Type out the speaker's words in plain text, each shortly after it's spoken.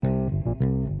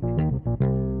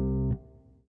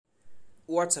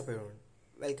What's up, everyone?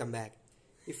 Welcome back.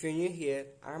 If you're new here,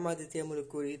 I'm Aditya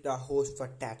Mulukuri, the host for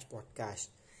Touch Podcast,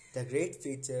 the great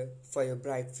feature for your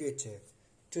bright future.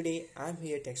 Today, I'm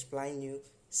here to explain you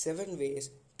 7 ways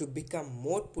to become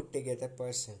more put together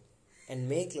person and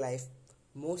make life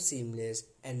more seamless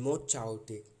and more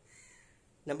chaotic.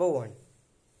 Number 1,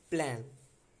 plan.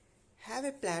 Have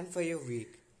a plan for your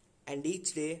week and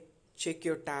each day check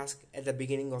your task at the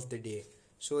beginning of the day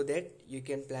so that you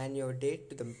can plan your day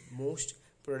to the most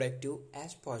productive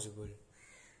as possible.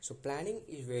 So planning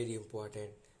is very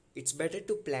important. It's better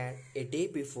to plan a day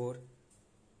before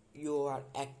you are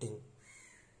acting.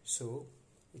 So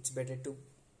it's better to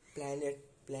plan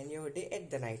your day at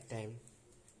the night time.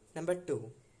 Number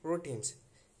 2, routines.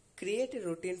 Create a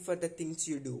routine for the things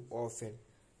you do often.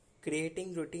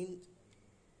 Creating routine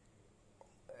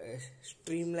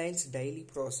streamlines daily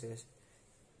process.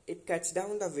 It cuts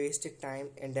down the wasted time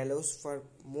and allows for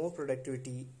more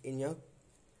productivity in your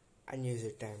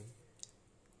unused time.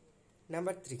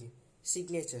 Number 3,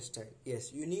 signature style.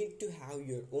 Yes, you need to have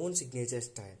your own signature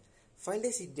style. Find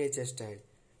a signature style.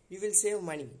 You will save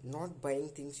money not buying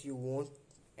things you won't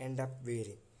end up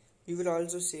wearing. You will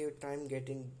also save time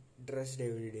getting dressed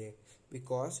every day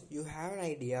because you have an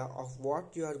idea of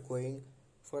what you are going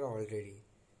for already.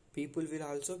 People will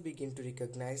also begin to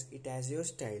recognize it as your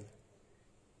style.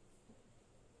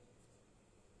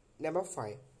 Number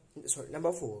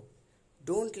 4.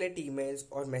 Don't let emails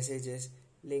or messages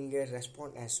linger.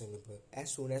 Respond as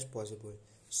soon as possible.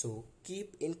 So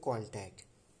keep in contact.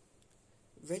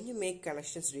 When you make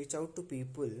connections, reach out to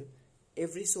people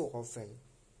every so often.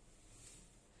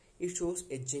 It shows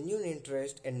a genuine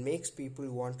interest and makes people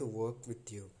want to work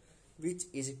with you, which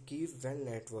is a key when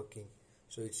networking.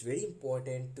 So it's very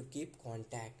important to keep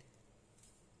contact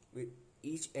with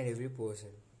each and every person.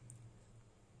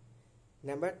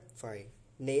 Number 5,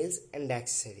 nails and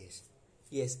accessories.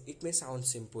 Yes, it may sound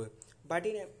simple, but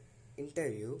in an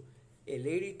interview, a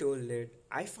lady told that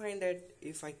I find that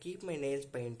if I keep my nails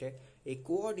painted, a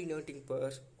coordinating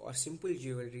purse or simple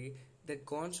jewelry that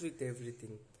goes with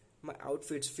everything, my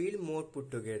outfits feel more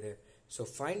put together. So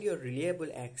find your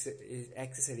reliable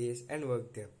accessories and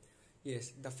work them.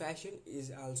 Yes, the fashion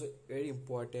is also very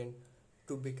important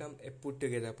to become a put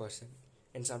together person,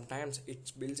 and sometimes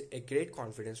it builds a great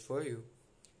confidence for you.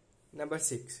 Number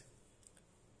 6,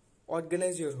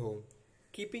 organize your home.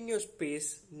 Keeping your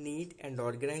space neat and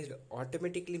organized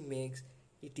automatically makes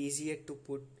it easier to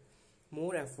put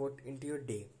more effort into your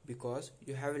day because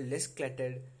you have a less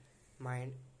cluttered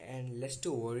mind and less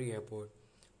to worry about.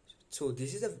 So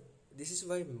this is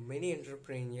why many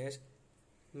entrepreneurs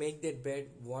make their bed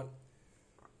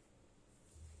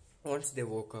once they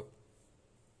woke up.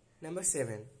 Number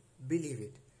 7, believe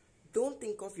it. Don't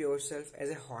think of yourself as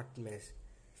a hot mess.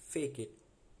 Fake it.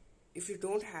 If you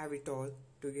don't have it all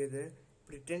together,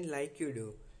 pretend like you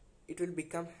do. It will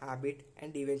become habit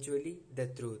and eventually the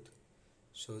truth.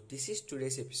 So this is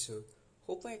today's episode.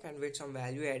 Hope I conveyed some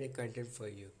value added content for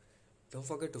you. Don't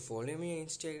forget to follow me on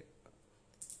Instagram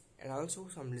and also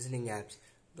some listening apps.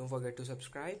 Don't forget to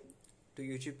subscribe to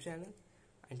YouTube channel.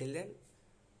 Until then,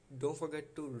 don't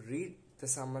forget to read the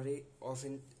summary of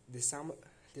this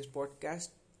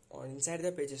podcast on Inside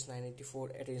the Pages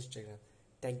 984 at Instagram.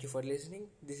 Thank you for listening.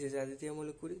 This is Aditya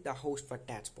Mulukuri, the host for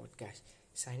Tats Podcast.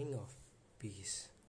 Signing off. Peace.